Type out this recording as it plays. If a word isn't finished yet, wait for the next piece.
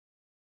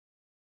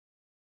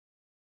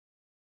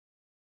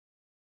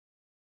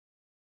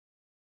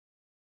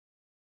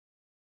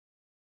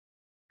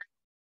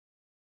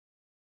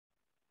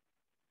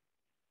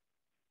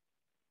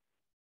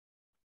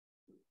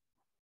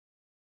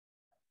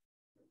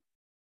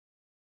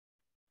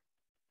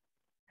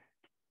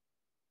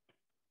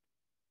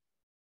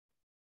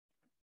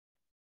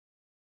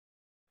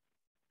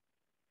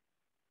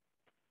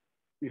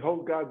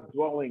Behold God's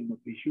dwelling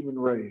with the human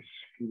race.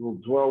 He will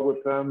dwell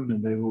with them,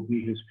 and they will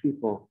be his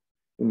people.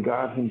 And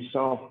God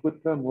himself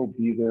with them will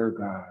be their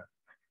God.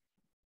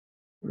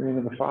 In the name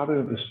of the Father,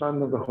 and of the Son,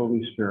 and of the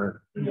Holy Spirit.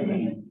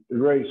 Amen. The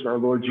grace of our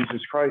Lord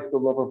Jesus Christ, the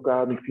love of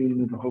God, and the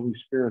communion of the Holy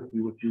Spirit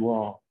be with you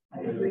all.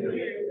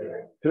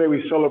 Today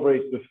we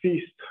celebrate the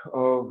feast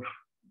of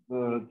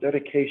the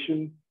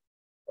dedication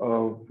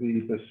of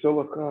the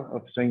Basilica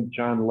of St.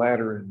 John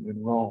Lateran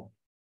in Rome.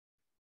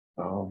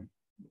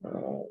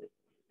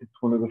 It's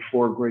one of the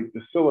four great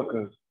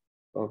basilicas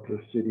of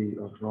the city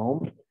of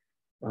Rome.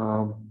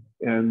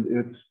 And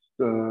it's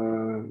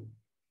the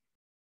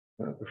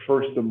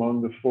first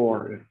among the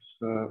four.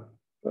 It's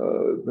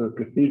the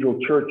Cathedral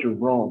Church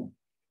of Rome.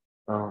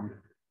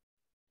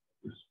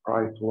 It's a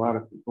surprise to a lot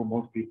of people.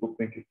 Most people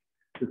think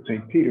that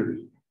St.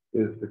 Peter's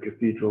is the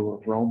Cathedral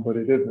of Rome, but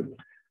it isn't.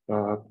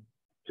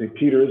 St.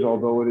 Peter's,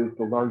 although it is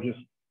the largest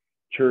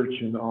church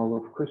in all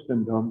of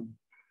Christendom,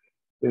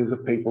 is a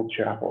papal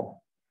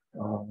chapel.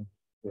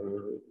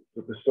 The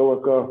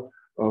Basilica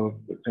of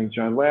St.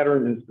 John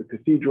Lateran is the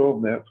cathedral,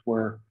 and that's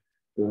where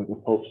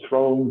the Pope's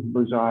throne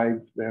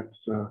resides. That's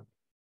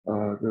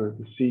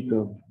the seat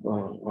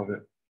of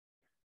it.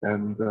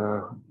 And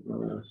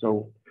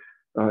so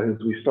as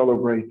we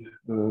celebrate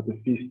the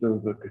feast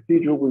of the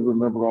cathedral, we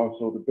remember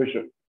also the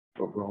Bishop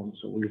of Rome.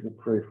 So we will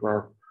pray for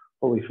our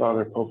Holy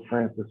Father, Pope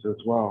Francis, as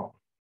well.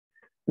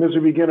 And as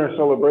we begin our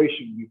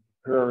celebration, we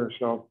prepare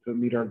ourselves to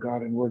meet our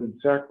God in word and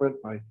sacrament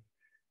by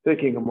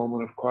taking a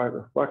moment of quiet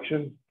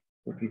reflection,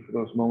 looking for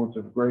those moments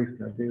of grace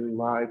in our daily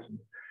lives, and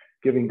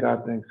giving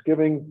God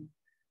thanksgiving,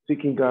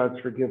 seeking God's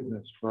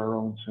forgiveness for our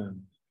own sins.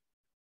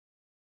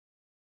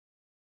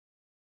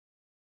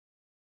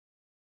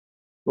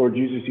 Lord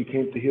Jesus, you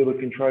came to heal the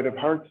contrite of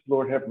hearts.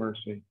 Lord, have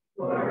mercy.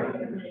 Lord,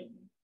 have mercy.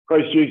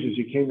 Christ Jesus,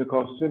 you came to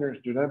call sinners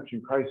to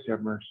redemption. Christ,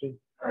 have mercy.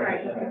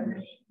 Christ, have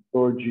mercy.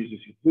 Lord Jesus,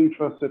 you plead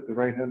for us at the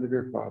right hand of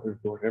your Father.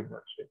 Lord, have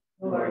mercy.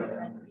 Lord,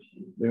 have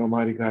mercy. May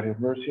Almighty God have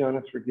mercy on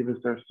us, forgive us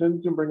our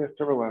sins, and bring us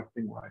to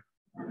everlasting life.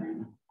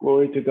 Amen.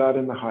 Glory to God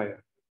in the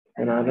highest,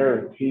 and on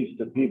earth peace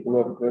to people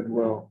of good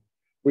will.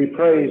 We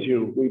praise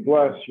you, we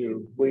bless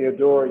you, we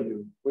adore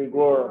you, we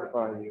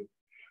glorify you.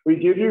 We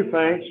give you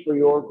thanks for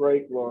your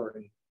great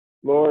glory.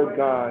 Lord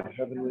God,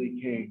 heavenly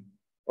King,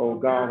 O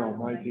God,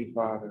 almighty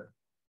Father,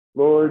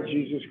 Lord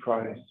Jesus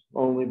Christ,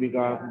 only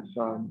begotten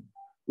Son,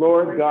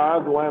 Lord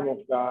God, Lamb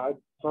of God,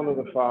 Son of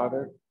the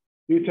Father,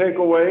 you take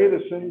away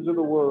the sins of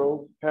the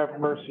world, have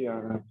mercy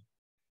on us.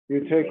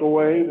 You take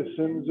away the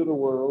sins of the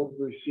world,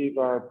 receive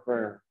our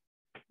prayer.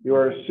 You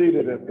are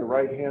seated at the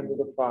right hand of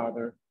the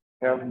Father,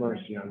 have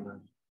mercy on us.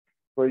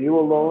 For you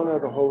alone are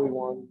the Holy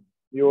One,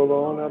 you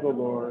alone are the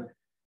Lord,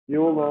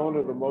 you alone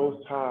are the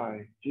Most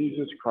High,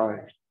 Jesus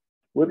Christ,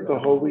 with the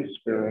Holy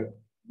Spirit,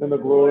 in the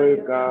glory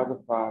of God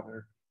the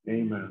Father.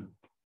 Amen.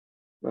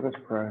 Let us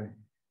pray.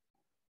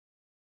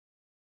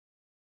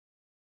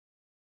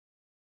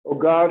 O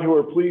God, who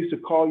are pleased to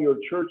call your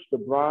church the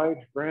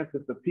bride, grant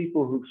that the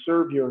people who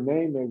serve your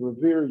name may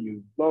revere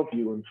you, love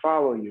you, and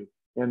follow you,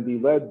 and be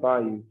led by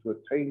you to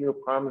attain your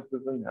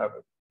promises in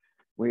heaven.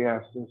 We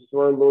ask this through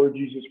our Lord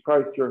Jesus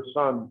Christ, your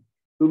Son,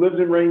 who lives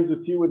and reigns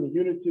with you in the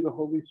unity of the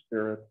Holy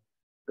Spirit,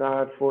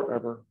 God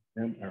forever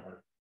and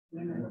ever.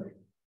 Amen.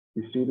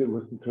 Be seated,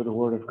 listen to the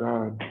word of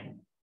God.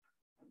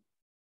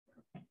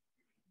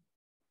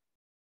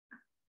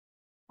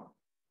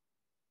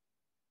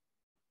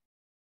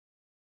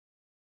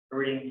 A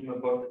reading from the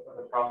book of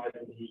the prophet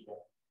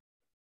Ezekiel.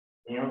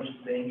 The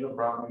angel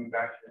brought me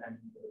back to the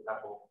entrance of the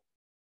temple,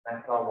 and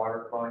I saw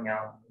water flowing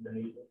out from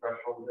beneath the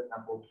threshold of the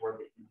temple toward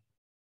the east.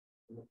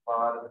 And the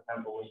facade of the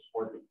temple was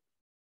toward the east.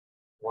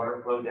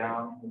 Water flowed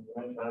down from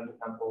the front of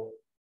the temple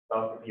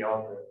south of the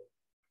altar.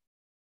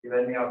 He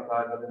led me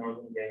outside by the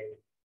northern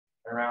gate,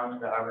 and around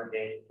to the outer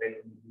gate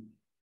facing the east,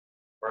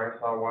 where I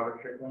saw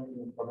water trickling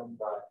from the southern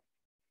side.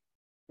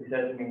 He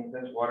said to me,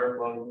 "This water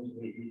flows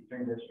into the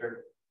eastern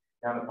district,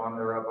 down upon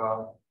the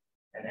Rabbah,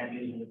 and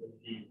empties into the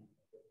sea,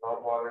 the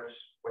salt waters,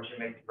 which it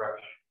makes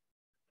fresh.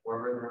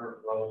 Wherever the river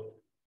flows,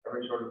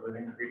 every sort of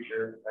living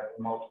creature that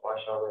can multiply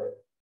shall live.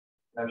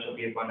 And there shall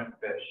be abundant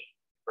fish.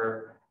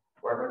 For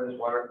wherever this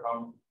water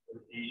comes, the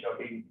sea shall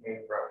be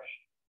made fresh.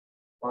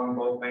 Along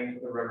both banks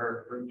of the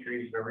river, fruit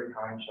trees of every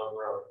kind shall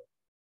grow.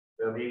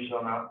 Their leaves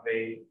shall not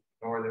fade,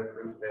 nor their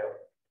fruit fail.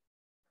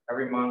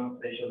 Every month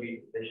they shall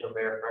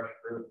bear fresh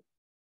fruit,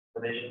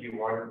 for they shall be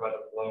watered by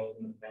the flow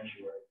from the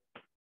sanctuary.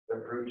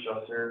 Their fruit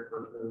shall serve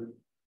for food,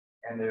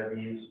 and their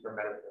leaves for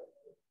medicine."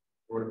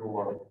 Word of the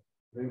Lord.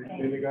 Thanks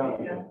be to God.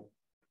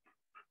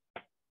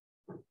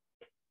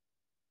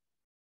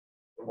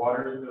 The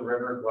waters of the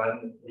river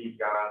gladden the city of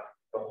God,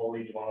 the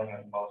holy dwelling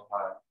of the Most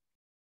High.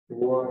 The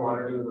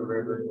Waters of the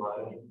river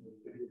gladden the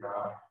city of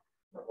God,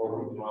 the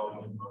holy dwelling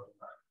of the Most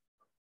High.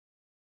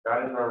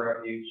 God is our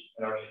refuge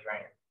and our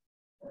strength,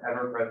 an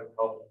ever-present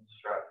help in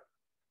distress.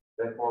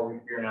 Therefore we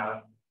fear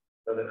not,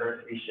 though the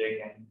earth be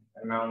shaken,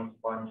 and mountains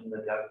plunge in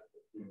the depths of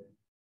the sea.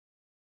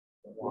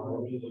 The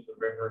waters of the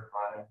river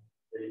climb,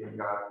 city of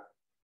God,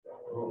 the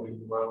holy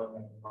dwelling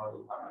of the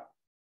Most High.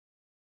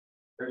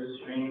 There's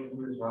a stream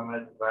whose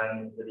summit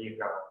dividing the city of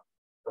God,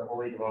 the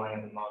holy dwelling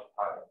of the Most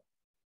High.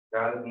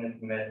 God is in its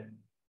midst,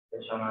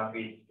 it shall not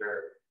be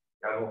disturbed.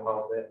 God will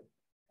help it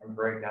and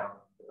break down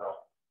the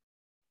belt.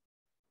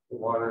 The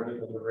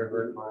waters of the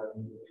river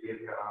dividing the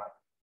city of God,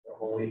 the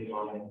holy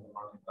dwelling of the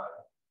Most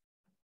High.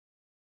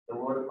 The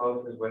Lord of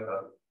hosts is with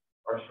us,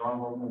 our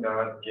stronghold and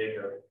God of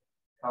Jacob.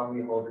 Come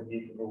behold the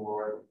deeds of the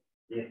Lord,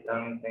 the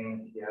astounding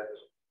things he has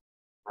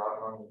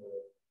brought on the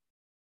earth.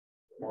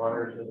 The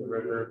waters of the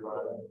river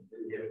dividing the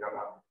city of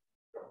God,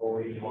 the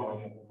holy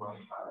dwelling of the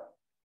Most High.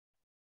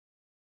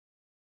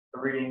 A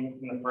reading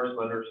from the first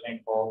letter of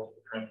St. Paul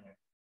to the Corinthians.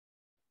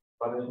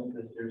 Brothers and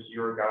sisters, you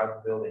are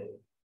God's building.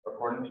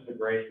 According to the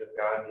grace of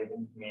God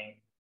given to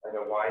me, as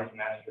a wise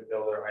master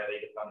builder, I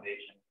laid a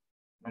foundation,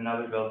 and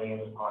another building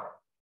is upon it.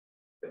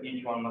 But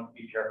each one must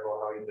be careful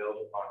how he builds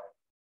upon it.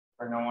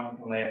 For no one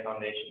can lay a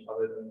foundation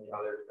other than the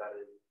others, that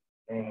is,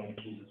 namely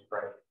Jesus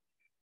Christ.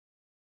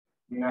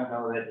 Do you not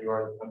know that you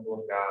are the temple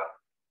of God,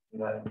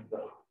 and that the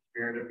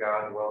Spirit of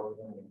God dwells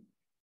in you?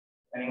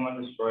 If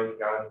anyone destroys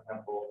God's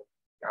temple,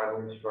 God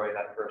will destroy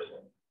that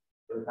person.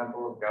 For the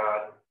temple of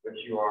God, which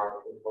you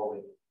are, is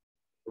holy.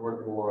 The word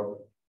of the Lord.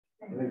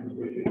 Thanks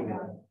be to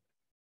God.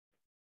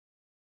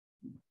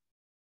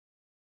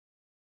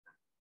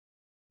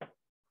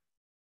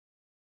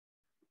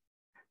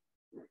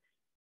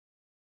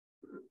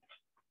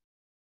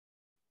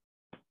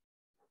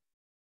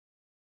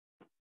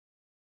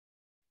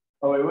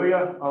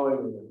 Hallelujah,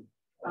 hallelujah.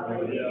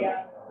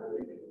 Hallelujah.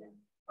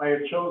 I have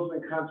chosen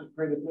and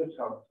consecrated this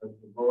house, says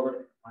the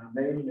Lord. My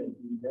name may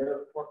be there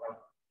forever.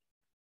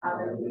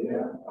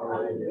 Hallelujah.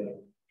 Hallelujah.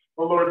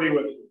 The Lord be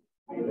with you.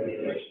 And with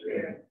your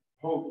spirit.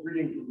 Whole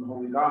reading from the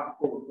Holy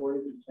Gospel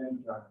according to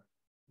St. John.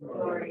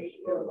 Glory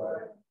to the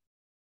Lord.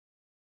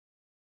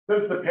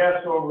 Since the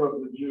Passover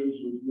of the Jews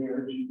was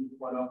near, Jesus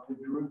went up to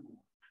Jerusalem.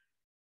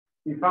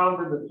 He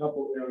found in the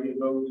temple area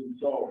those who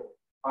sold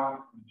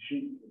oxen,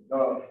 sheep, and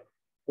doves,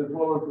 as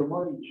well as the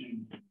money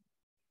changers.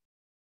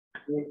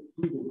 He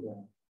exceeded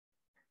them.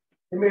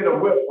 He made a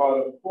whip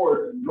out of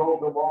cords and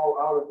drove them all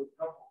out of the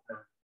temple,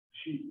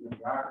 sheep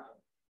and oxen,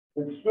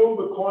 and spilled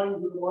the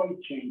coins of the money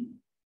changers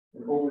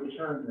and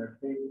overturned their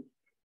tables.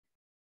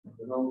 And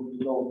to those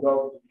who sold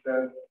doves, he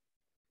said,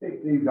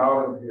 "Take these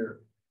out of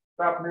here.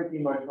 Stop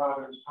making my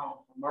Father's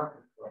house a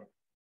marketplace."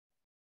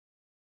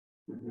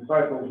 The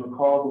disciples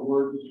recalled the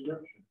words of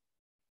Scripture.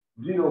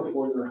 Zeal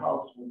for your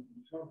house will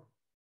consume.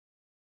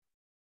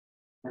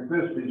 At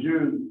this, the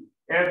Jews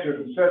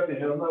answered and said to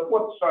him,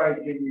 "What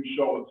sign can you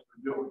show us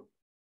for doing?"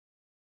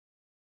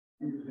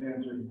 Jesus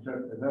answered and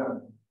said to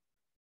them,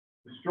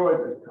 "Destroy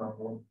this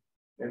temple,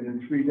 and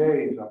in 3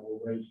 days I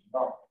will raise it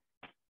up."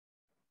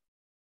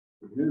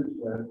 The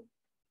Jews said,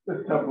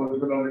 "This temple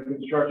has been under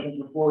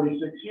construction for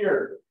 46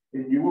 years,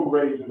 and you will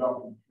raise it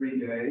up in 3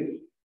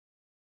 days."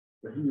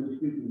 But he was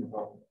speaking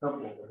about the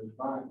temple of his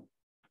body.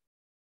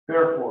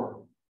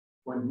 Therefore,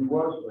 when he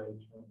was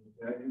raised from the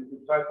dead, his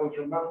disciples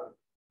remembered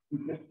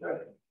he had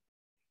said it,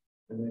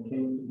 and they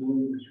came to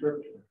believe the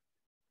Scripture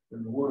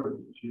and the word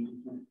that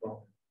Jesus had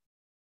spoken.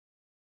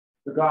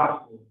 The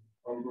Gospel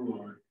of the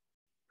Lord.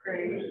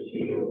 Praise to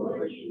you,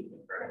 Lord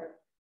Jesus Christ.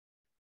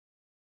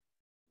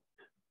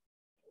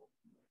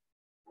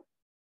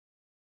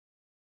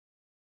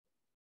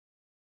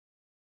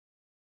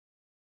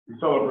 We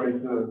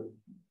celebrate the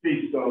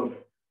feast of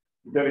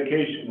the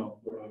dedication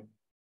of the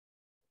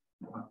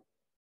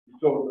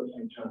Basilica of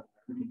St. John,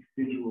 the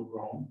Cathedral of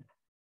Rome.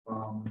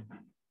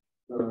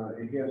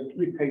 It has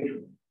 3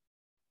 patrons.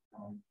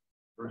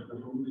 First of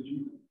whom is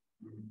Jesus,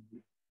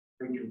 the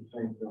patron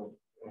saint of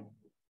the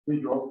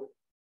cathedral,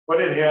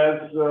 but it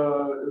has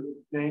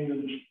named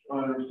in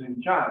honor of St.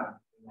 John.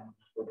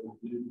 So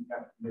we didn't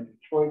have to make a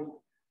choice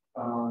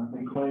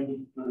and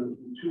claim the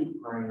 2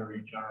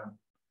 primary Johns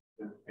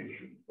as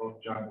patrons, both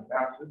John the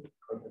Baptist,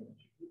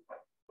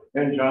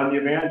 and John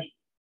the Evangelist,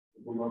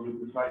 the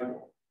beloved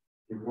disciple,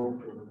 who wrote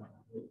for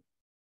the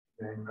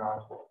same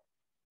gospel.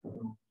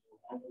 Both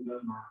of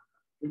them are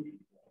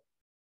patrons.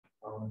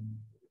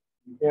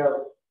 We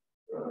have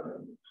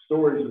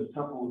stories of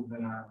temples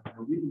that are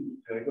reading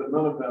today, but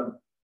none of them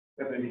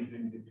have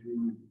anything to do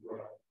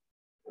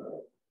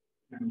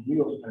in a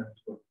real sense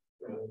with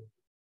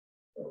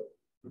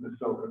the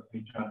Basilica of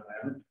St. John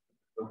Lateran.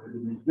 So it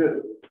didn't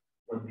exist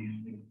when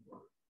these things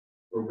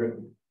were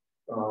written.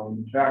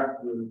 In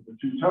fact, the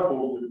 2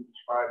 temples that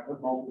described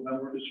them, most of them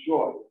were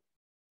destroyed.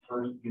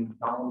 First being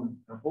Solomon's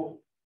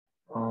temple.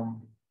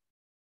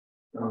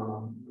 It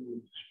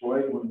was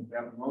destroyed when the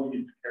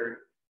Babylonians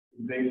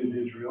invaded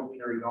Israel,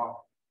 carried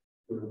off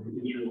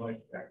the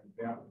Israelites back to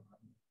Babylon,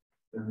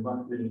 and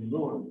left it in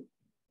ruins.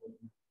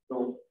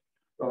 So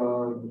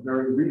the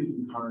very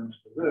recent times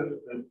for this,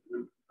 that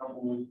the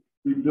temple was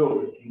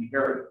rebuilt as King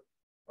Herod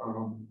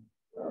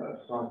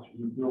sought to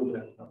rebuild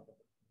that temple.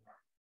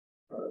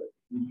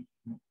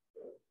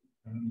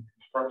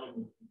 Construction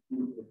was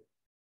completed,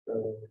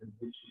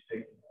 which is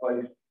taking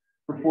place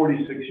for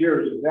 46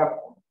 years at that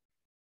point.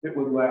 It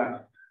would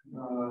last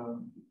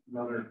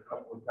another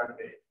couple of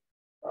decades.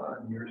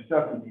 In year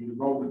 70, the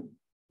Romans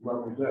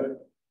leveled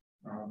it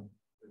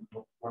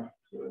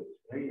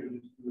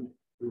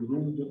The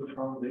rooms of the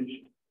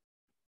foundation.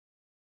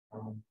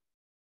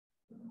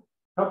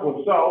 Temple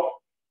itself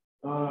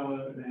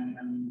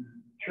and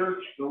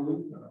church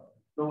building,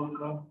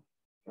 Basilica,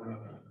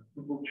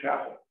 simple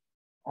chapel,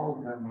 all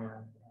of them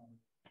are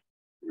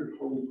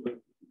beautiful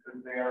places because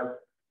they are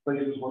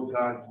places where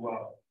God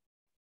dwells.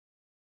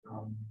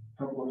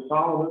 Temple of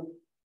Solomon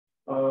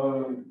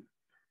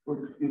was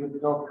in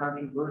itself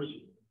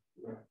controversial.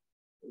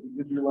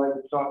 The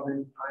Israelites sought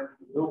many times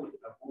to build a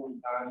temple, and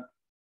God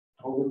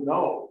told them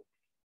no.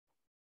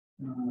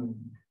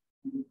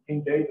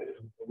 King David,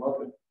 who's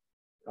beloved,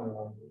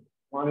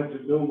 wanted to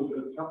build a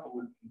temple.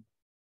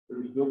 He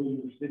was building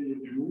the city of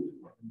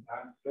Jerusalem, and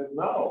God said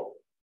no.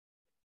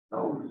 No,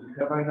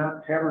 have I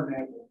not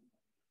tabernacled?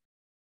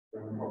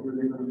 What were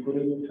they going to put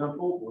in the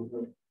temple? Was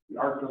the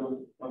Ark of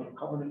the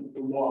Covenant with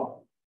the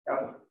law,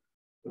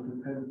 with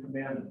the Ten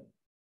Commandments.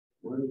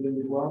 Where did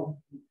they dwell?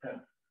 The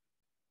tent.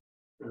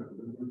 The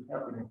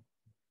tabernacle.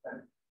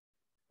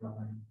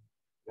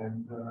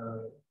 And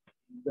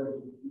he says,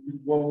 you can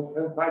dwell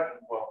in tents, I can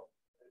dwell.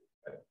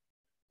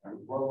 I can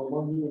dwell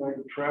among you, and I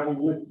can travel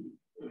with you.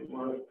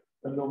 We're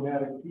a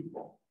nomadic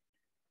people.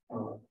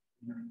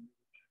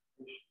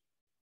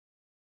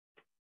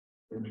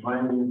 And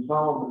finally, in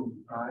Solomon's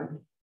time,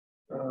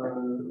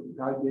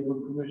 God gave him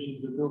permission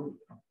to build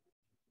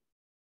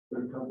the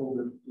temple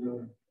that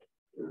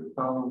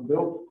Solomon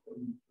built.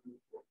 And the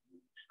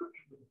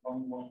scripture is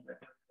almost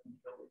that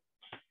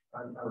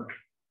on earth.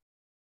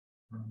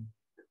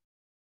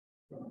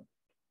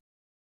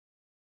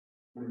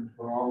 And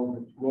for all of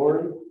its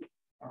glory,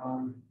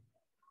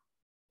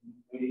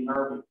 waiting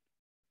harvest.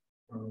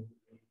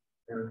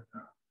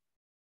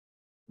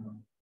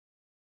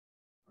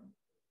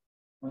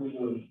 One of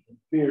the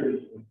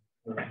fears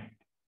of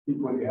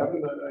people in heaven,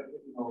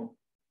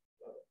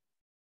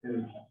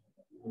 is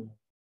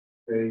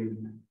they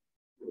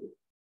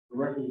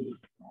directly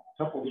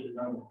temples are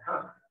not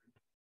common.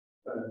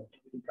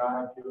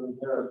 God given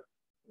there,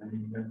 and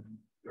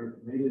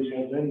maybe they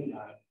have any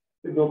time.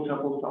 They built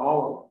temples to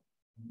all of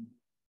them.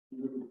 In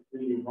the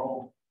city of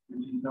Rome, you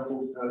see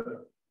temples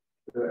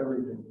to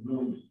everything: the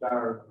moon,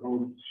 stars,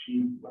 goats,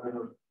 sheep,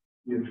 whatever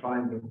you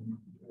find in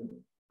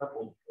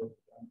temples.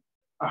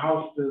 A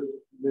house for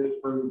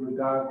the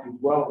God to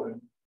dwell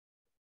in.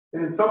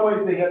 And in some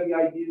ways, they have the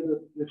idea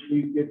that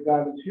if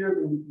God is here,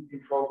 then we can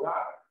control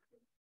God.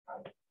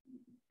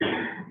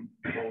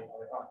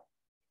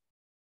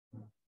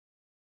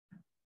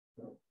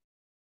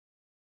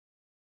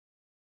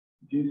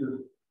 Jesus,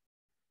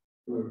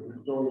 the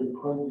story of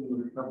cleansing of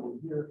the temple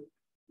here,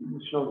 he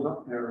shows up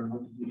there and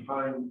wants to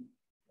define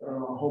a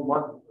whole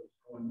marketplace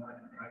going on in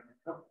the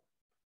temple.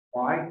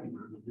 Why?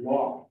 Because of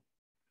law.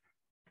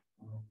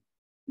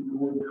 People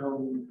would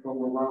come from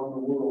around the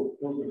world,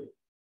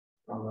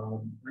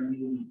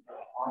 bringing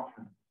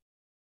offerings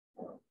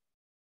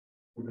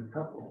to the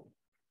temple,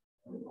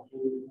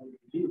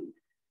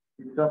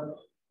 except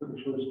for the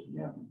first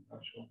commandment, thou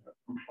shalt not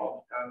put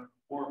false gods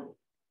before me.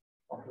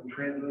 Often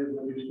translated,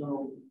 but there's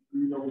no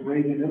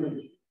graven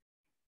image.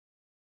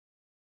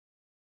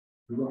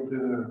 We looked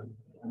at a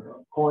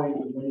coin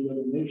of many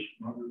other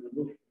nations under the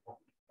roof.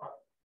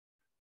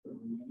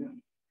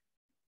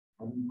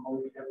 We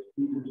always have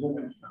Caesar's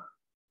image now.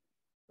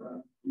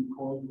 We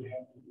coins we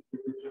have the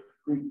image of the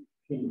Greek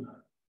king.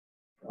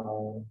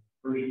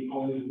 Persian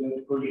coins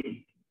against Persian,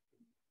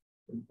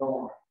 and so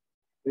on.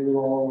 They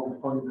were all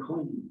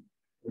unclean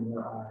in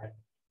their eyes.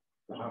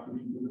 So how can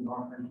you give an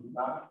offering to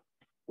God?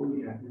 Well,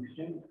 you have to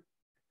exchange it.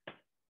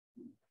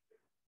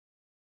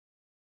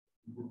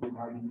 You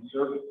provide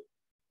service.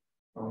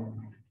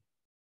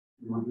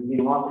 You were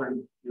giving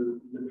offerings to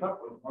the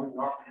temple. One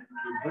offering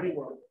to bring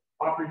were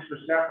offerings for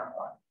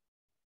sacrifice.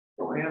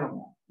 So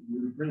animals. You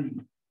would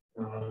bring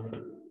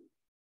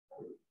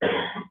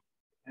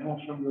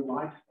animals from your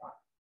livestock.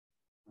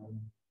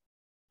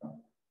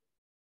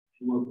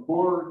 If you were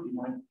poor, you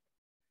might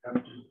have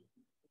just a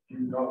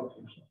few dollars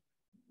or something.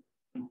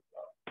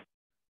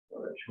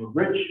 If you were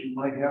rich, you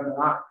might have an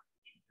ox.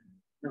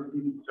 You're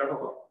feeding several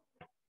of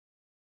them.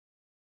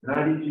 They're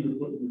not easy to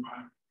put in your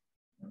pocket.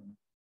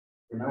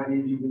 They're not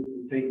easy to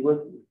take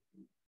with you.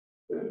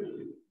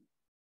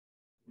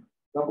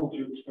 Double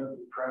your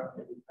expensive travel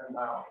every 10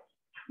 miles.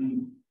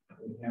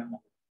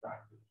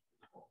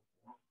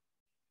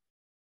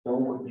 So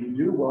what you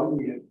do, well,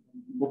 you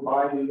will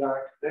buy the ox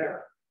there.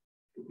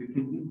 If you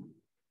can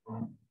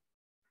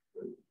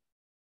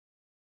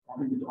all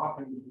these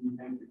offerings you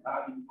make to God,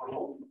 you put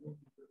all these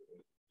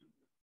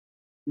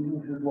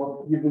Jesus says,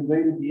 well, you've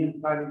invaded the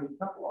inside of the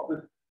temple. All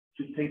this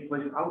should take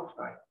place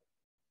outside.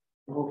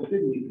 The whole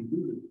city, you can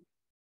do this.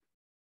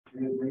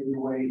 They have made their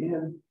way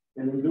in,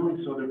 and in doing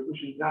so, they're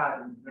pushing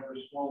God in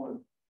every smaller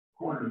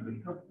corner of the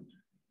temple.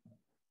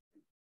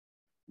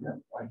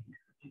 That's why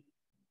he's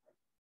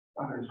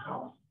Father's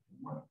house.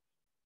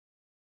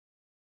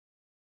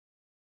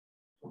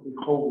 Something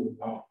holy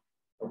about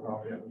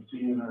that. We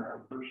see in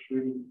our first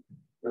reading,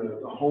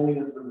 the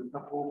holiness of the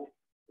temple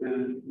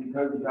is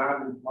because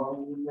God is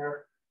dwelling in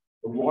there.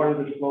 The water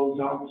that flows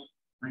out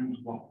brings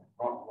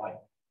brought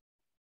life.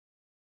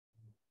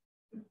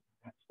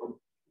 That's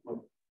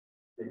what's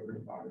sacred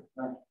about it.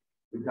 Not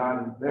the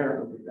God is there,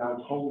 but the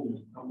God's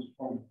holiness comes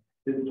from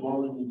his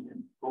dwelling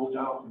and goes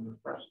out and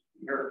refreshes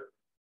the earth.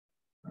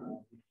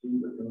 You see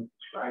what the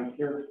described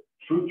here.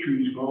 Fruit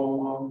trees grow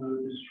along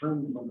the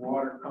streams of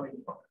water coming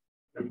from it.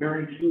 They're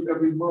bearing fruit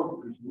every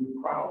month. There's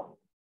new crowds,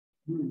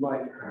 new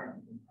life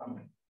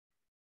coming.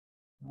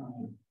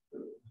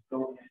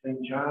 So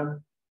St.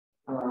 John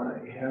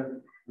has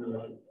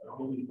the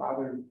Holy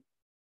Father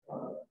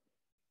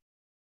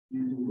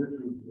using this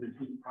as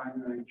his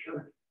primary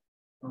church.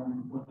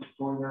 What's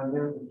going on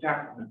there? The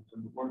sacraments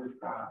and the Word of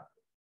God.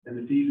 And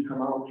the thieves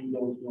come out through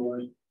those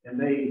doors and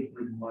they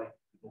bring life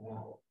to the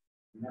world.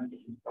 And that's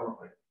what we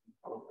celebrate.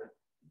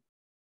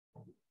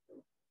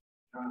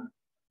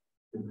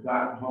 It's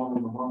God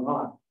dwelling among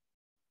us.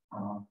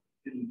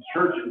 In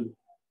churches,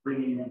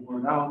 bringing the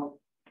word out,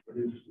 but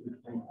as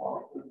St.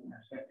 Paul says in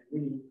our second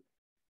reading,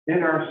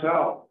 in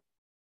ourselves,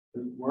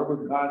 wherever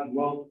God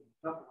dwells,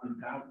 when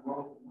God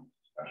dwells in us,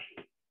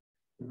 especially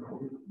in the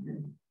Holy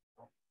Communion,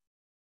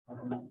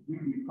 we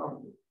become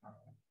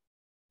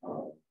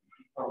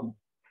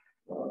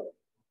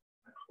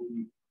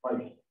actually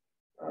Christ.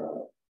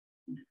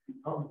 We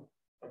become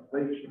a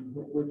place in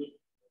which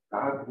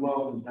God's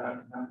love and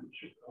that which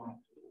should come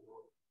to the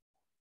world.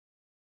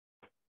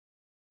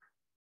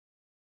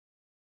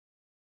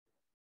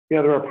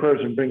 Gather our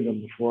prayers and bring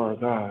them before our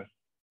God.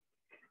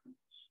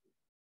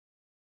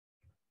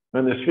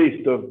 On this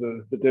feast of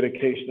the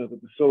dedication of the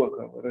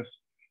Basilica, let us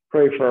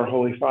pray for our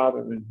Holy Father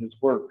and his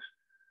works.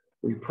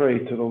 We pray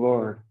to the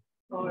Lord.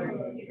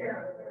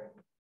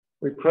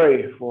 We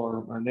pray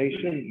for our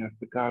nation, as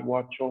the God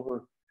watch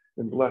over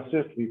and bless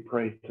it. We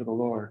pray to the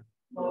Lord.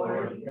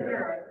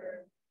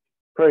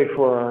 Pray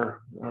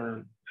for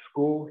our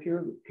school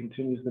here that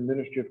continues the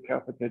ministry of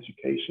Catholic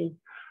education,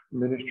 a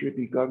ministry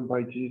begun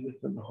by Jesus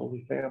and the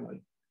Holy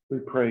Family. We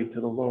pray to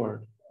the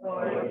Lord.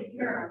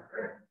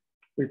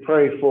 We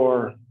pray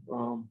for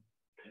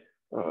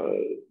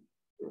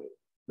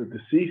the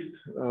deceased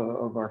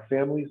of our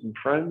families and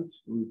friends.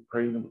 We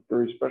pray in a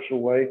very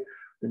special way.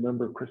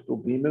 Remember Crystal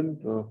Beeman,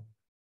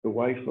 the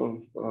wife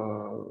of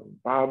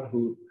Bob,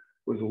 who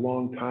was a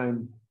long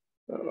time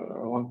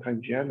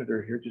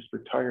janitor here, just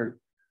retired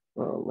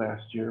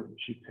last year.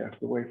 She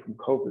passed away from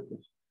COVID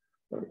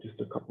just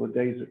a couple of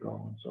days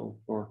ago. And so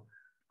for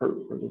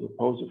the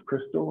repose of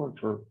Crystal and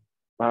for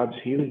Bob's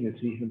healing, as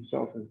he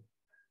himself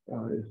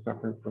is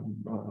suffering from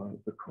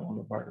the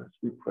coronavirus,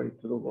 we pray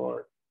to the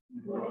Lord.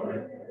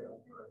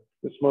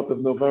 This month of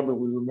November,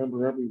 we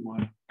remember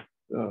everyone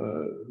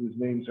whose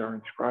names are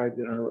inscribed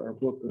in our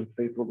book of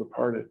Faithful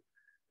Departed,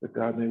 that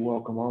God may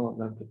welcome all of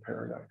them to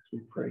paradise.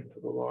 We pray to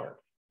the Lord.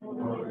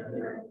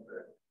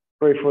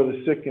 Pray for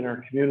the sick in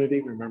our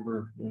community.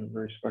 Remember in a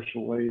very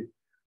special way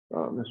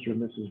Mr.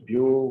 and Mrs.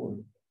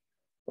 Buell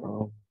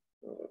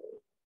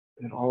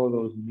and all of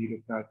those in need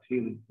of God's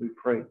healing. We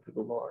pray to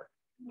the Lord.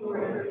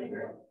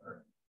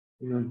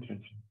 Your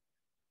intention.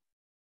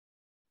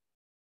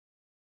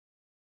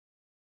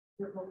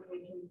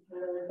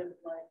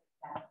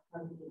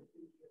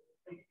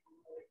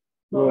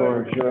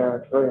 Lord, hear our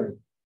prayer.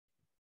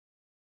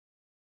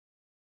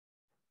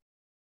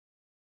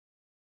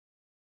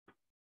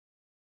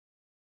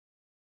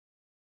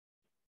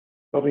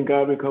 Loving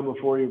God, we come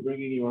before you,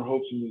 bringing you our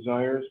hopes and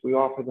desires. We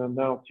offer them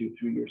now to you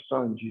through your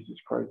Son, Jesus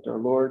Christ, our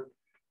Lord,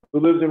 who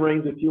lives and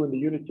reigns with you in the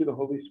unity of the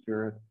Holy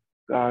Spirit,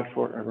 God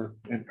forever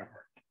and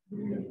ever.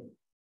 Amen.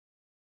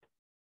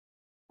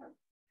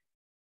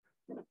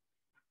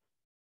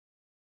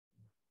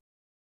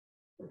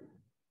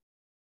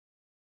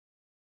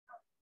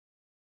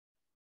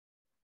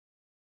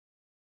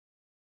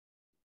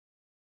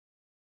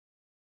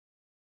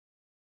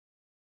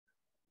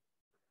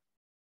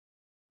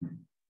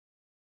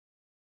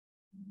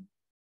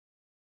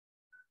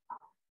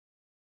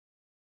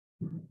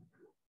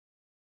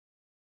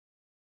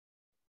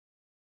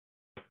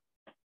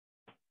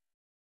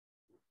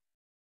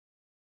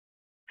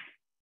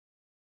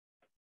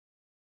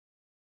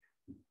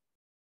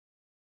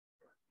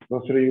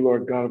 Blessed are you,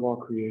 Lord God of all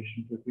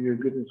creation, for through your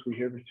goodness we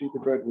have received the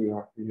bread we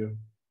offer you.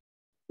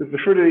 As the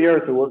fruit of the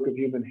earth, the work of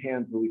human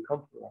hands, will you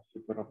come for us,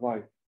 the bread of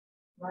life.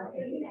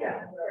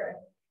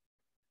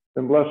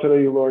 And blessed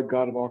are you, Lord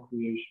God of all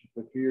creation,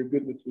 for through your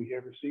goodness we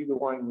have received the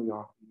wine we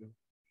offer you.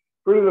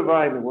 Fruit of the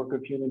vine, the work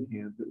of human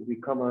hands, it will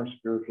become our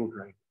spiritual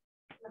drink.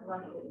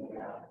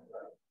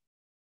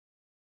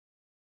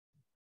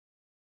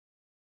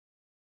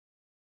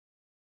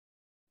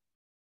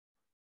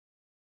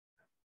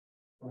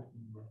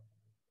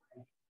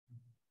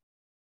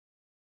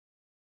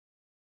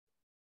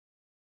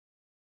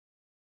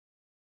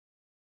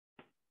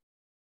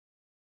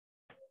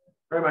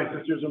 Pray, my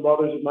sisters and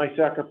brothers, that my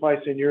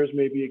sacrifice and yours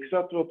may be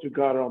acceptable to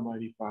God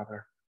Almighty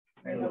Father.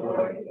 May the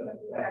Lord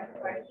accept the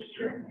sacrifice of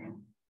your hand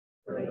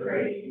for the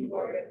grace and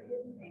glory of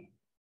his name,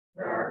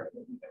 for our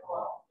good and the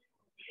law.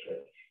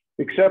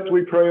 Accept,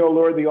 we pray, O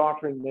Lord, the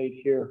offering made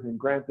here, and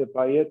grant that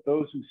by it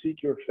those who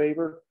seek your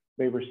favor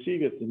may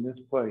receive it in this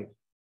place.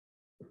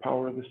 the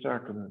power of the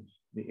sacraments,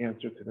 the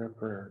answer to their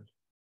prayers.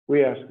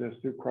 We ask this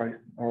through Christ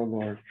our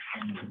Lord.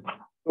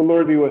 The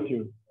Lord be with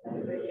you.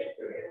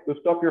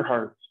 Lift up your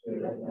hearts.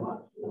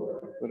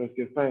 Let us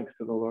give thanks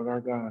to the Lord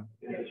our God.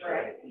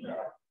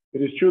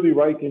 It is truly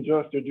right and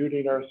just, our duty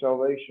and our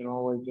salvation,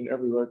 always and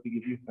everywhere to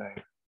give you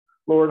thanks.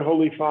 Lord,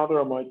 Holy Father,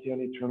 Almighty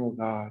and eternal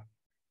God,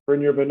 for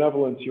in your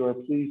benevolence you are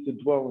pleased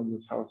to dwell in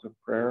this house of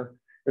prayer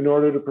in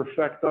order to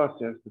perfect us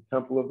as the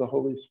temple of the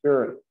Holy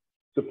Spirit,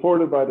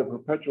 supported by the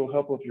perpetual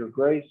help of your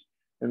grace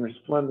and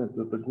resplendent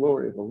with the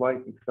glory of a life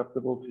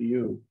acceptable to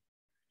you.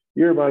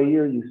 Year by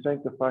year you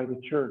sanctify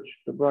the church,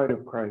 the bride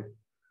of Christ,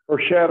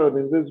 foreshadowed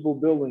invisible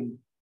building,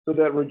 so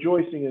that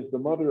rejoicing as the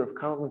mother of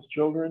countless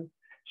children,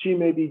 she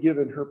may be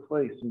given her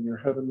place in your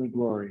heavenly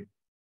glory.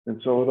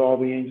 And so with all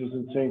the angels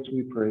and saints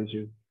we praise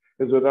you,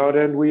 as without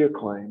end we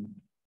acclaim,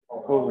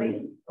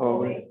 Holy,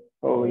 holy,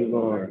 holy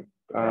Lord,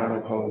 God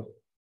of hosts.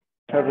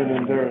 Heaven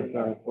and earth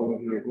are full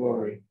of your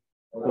glory.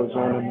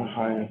 Hosanna in the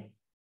highest.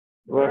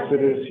 Blessed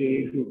is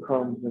he who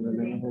comes in the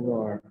name of the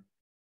Lord.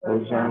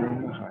 Hosanna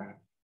in the highest.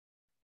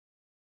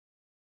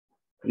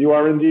 You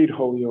are indeed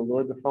holy, O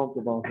Lord, the fount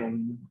of all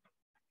holiness.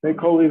 Make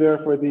holy,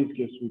 therefore, these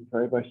gifts, we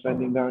pray, by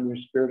sending down your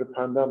Spirit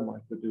upon them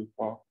like the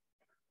dewfall,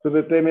 so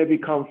that they may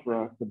become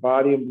for us the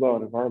body and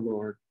blood of our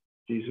Lord,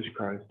 Jesus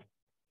Christ.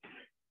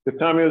 The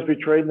time he was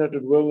betrayed and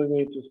entered willingly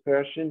into his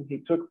passion,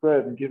 he took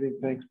bread and giving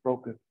thanks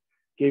broke it,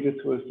 gave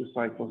it to his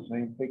disciples,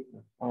 saying, take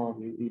this, all of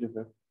you, eat of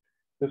it.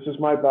 This is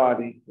my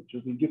body, which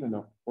will be given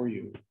up for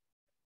you.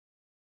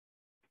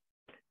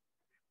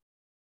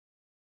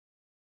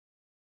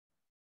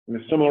 In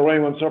a similar way,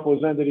 when supper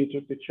was ended, he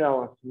took the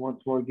chalice, and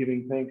once more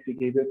giving thanks, he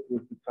gave it to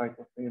his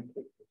disciples, saying,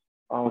 take this,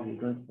 all of you,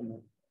 drink from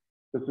it.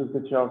 This is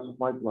the chalice of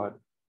my blood,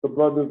 the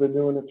blood of the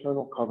new and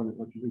eternal covenant,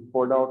 which will be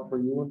poured out for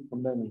you and for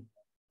many,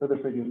 for the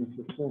forgiveness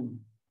of sins.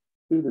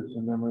 Do this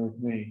in memory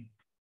of me.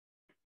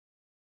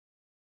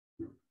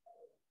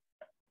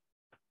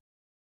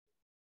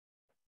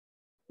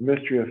 The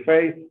mystery of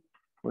faith,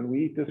 when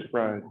we eat this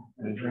bread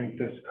and drink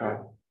this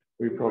cup,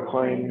 we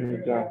proclaim your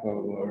death, O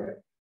Lord,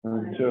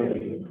 until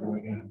you come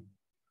again.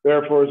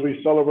 Therefore, as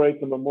we celebrate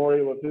the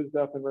memorial of his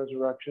death and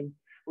resurrection,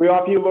 we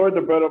offer you, Lord,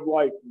 the bread of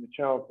life and the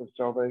chalice of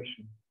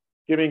salvation,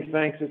 giving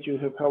thanks that you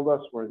have held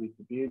us worthy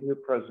to be in your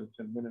presence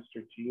and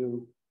minister to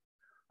you.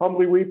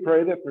 Humbly we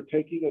pray that,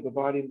 partaking of the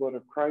body and blood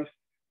of Christ,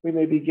 we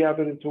may be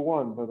gathered into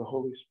one by the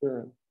Holy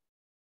Spirit.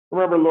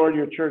 Remember, Lord,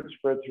 your church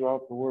spread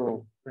throughout the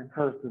world. Bring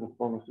her to the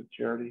fullness of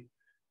charity.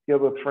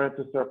 Together with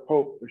Francis, our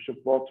Pope, Bishop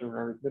Walter,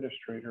 our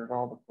administrator, and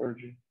all the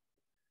clergy.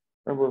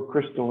 Remember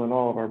Crystal and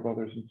all of our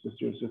brothers and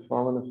sisters who have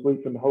fallen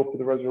asleep in the hope of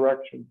the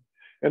resurrection,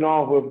 and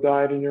all who have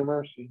died in your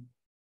mercy.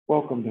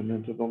 Welcome them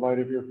into the light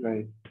of your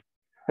faith.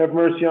 Have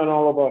mercy on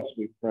all of us,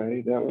 we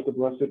pray, that with the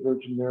Blessed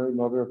Virgin Mary,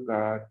 Mother of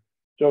God,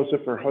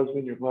 Joseph, her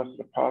husband, your blessed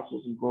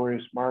apostles and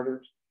glorious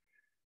martyrs,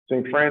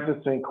 St.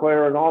 Francis, St.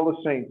 Clare, and all the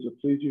saints who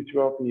please you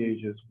throughout the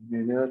ages, we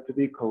may merit to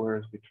be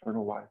co-heirs of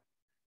eternal life.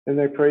 And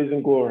they praise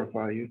and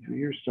glorify you through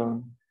your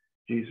Son,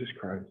 Jesus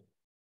Christ.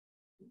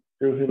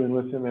 Through him and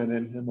with him and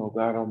in him, O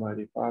God,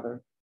 Almighty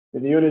Father,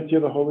 in the unity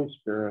of the Holy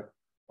Spirit,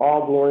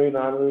 all glory and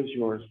honor is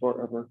yours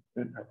forever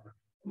and ever.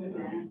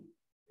 Amen.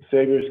 The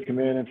Savior's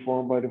command,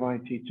 informed by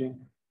divine teaching,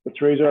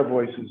 let's raise our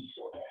voices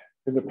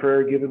in the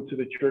prayer given to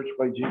the church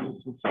by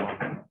Jesus himself.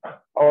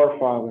 Our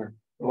Father,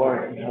 who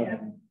art in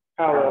heaven,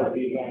 hallowed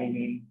be thy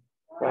name.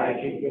 Thy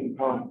kingdom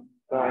come,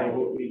 thy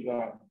will be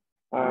done,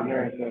 on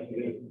earth as it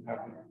is in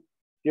heaven.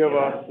 Give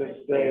us this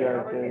day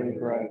our daily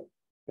bread,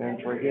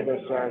 and forgive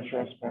us our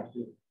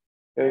trespasses,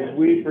 as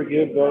we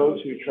forgive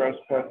those who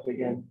trespass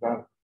against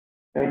us.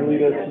 And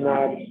lead us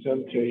not into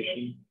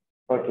temptation,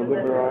 but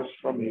deliver us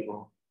from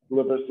evil.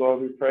 Deliver us,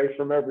 Lord, we pray,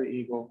 from every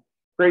evil.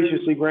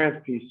 Graciously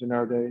grant peace in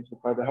our days,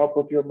 that by the help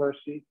of your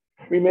mercy,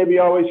 we may be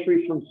always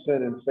free from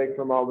sin and safe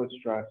from all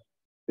distress,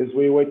 as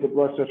we await the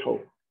blessed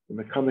hope and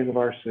the coming of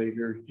our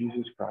Savior,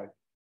 Jesus Christ.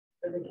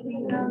 For the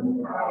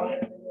kingdom, power,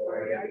 and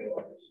glory are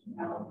yours,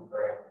 now and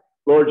forever.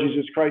 Lord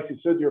Jesus Christ, you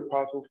said to your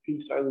apostles,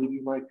 peace I leave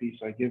you, my peace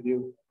I give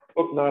you.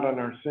 Look not on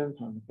our sins,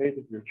 on the faith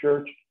of your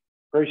church.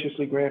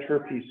 Graciously grant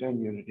her peace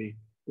and unity,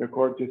 in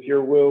accordance with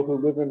your will, who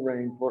live and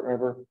reign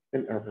forever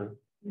and ever.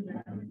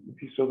 Amen. The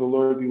peace of the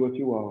Lord be with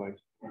you always.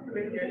 And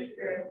with your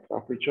spirit.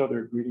 Offer each other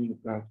a greeting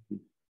of God's peace.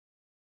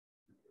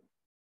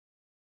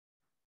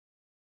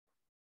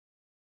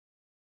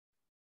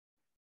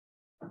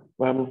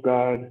 Lamb of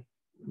God,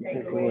 you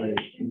take away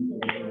the sins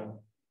of the world.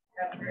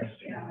 Have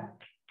mercy on us.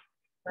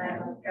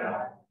 Lamb of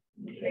God,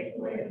 you take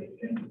away the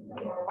sins of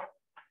the world.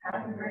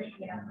 Have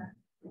mercy on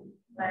us.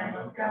 Lamb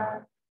of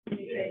God, you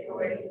take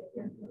away the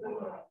sins of the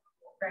world.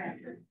 Grant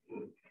us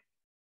peace.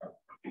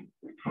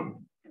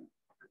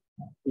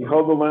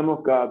 Behold the Lamb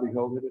of God,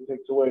 behold it, it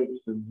takes away the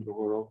sins of the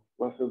world.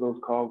 Blessed are those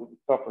called to the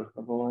supper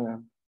of the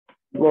Lamb.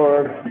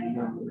 Lord,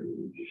 remember.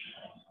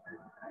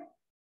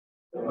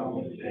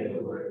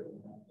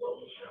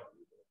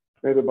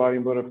 May the body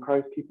and blood of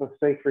Christ keep us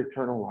safe for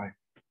eternal life.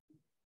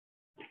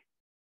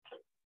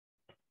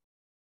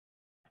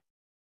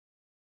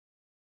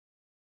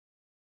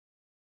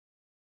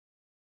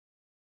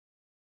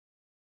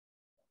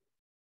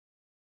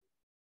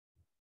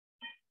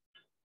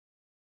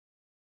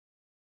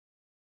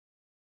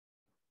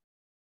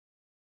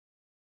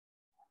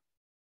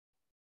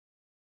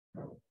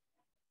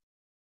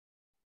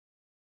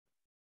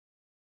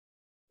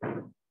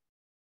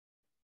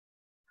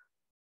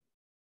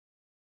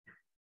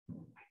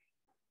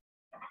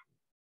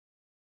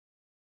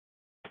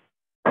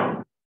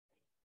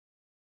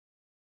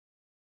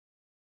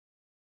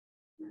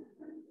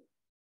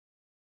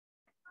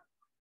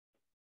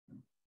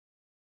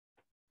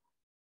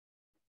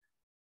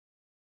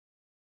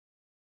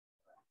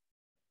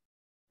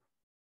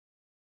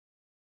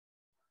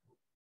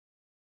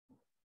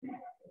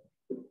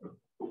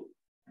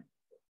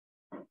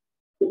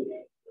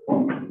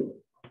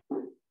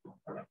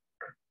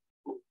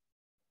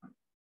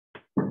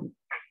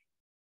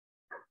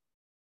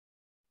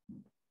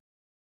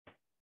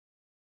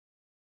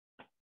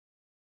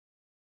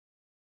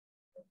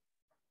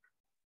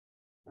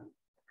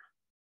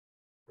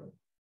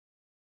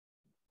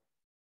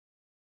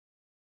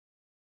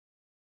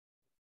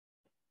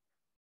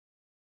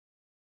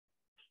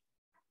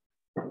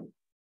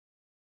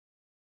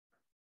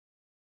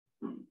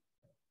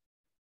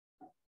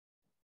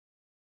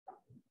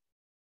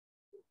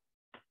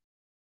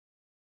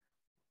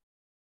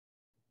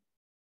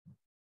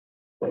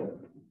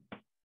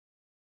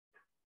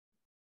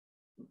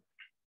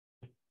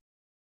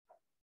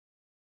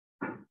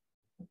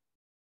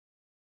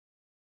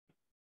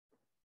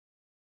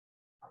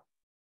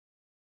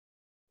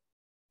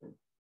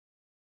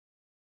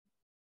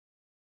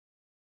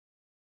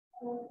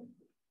 Be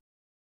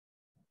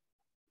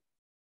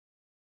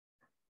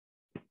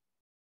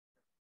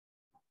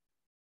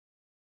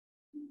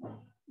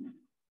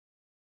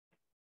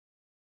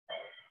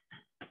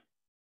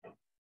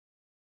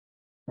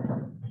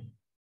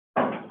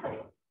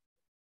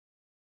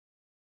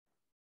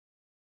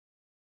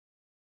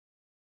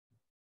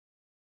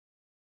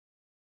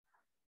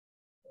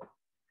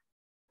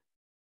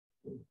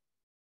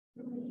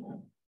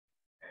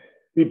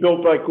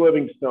built like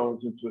living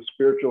stones into a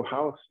spiritual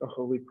house, a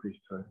holy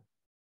priesthood.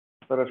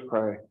 Let us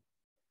pray.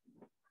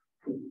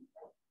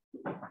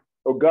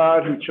 O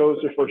God, who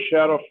chose to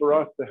foreshadow for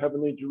us the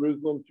heavenly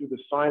Jerusalem through the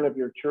sign of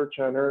your church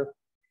on earth,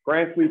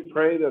 grant, we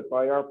pray, that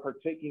by our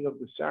partaking of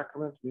the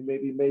sacraments, we may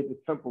be made the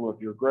temple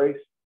of your grace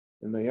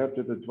and may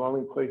enter the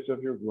dwelling place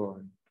of your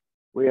glory.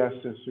 We ask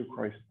this through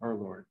Christ our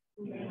Lord.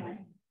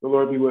 Amen. The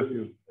Lord be with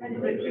you.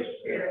 And with your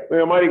spirit. May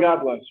Almighty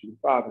God bless you,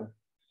 Father,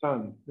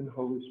 Son, and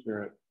Holy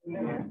Spirit.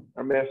 Amen.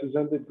 Our Mass is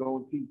ended. Go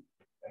in peace.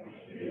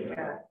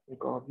 Yeah.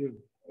 Thank all of you.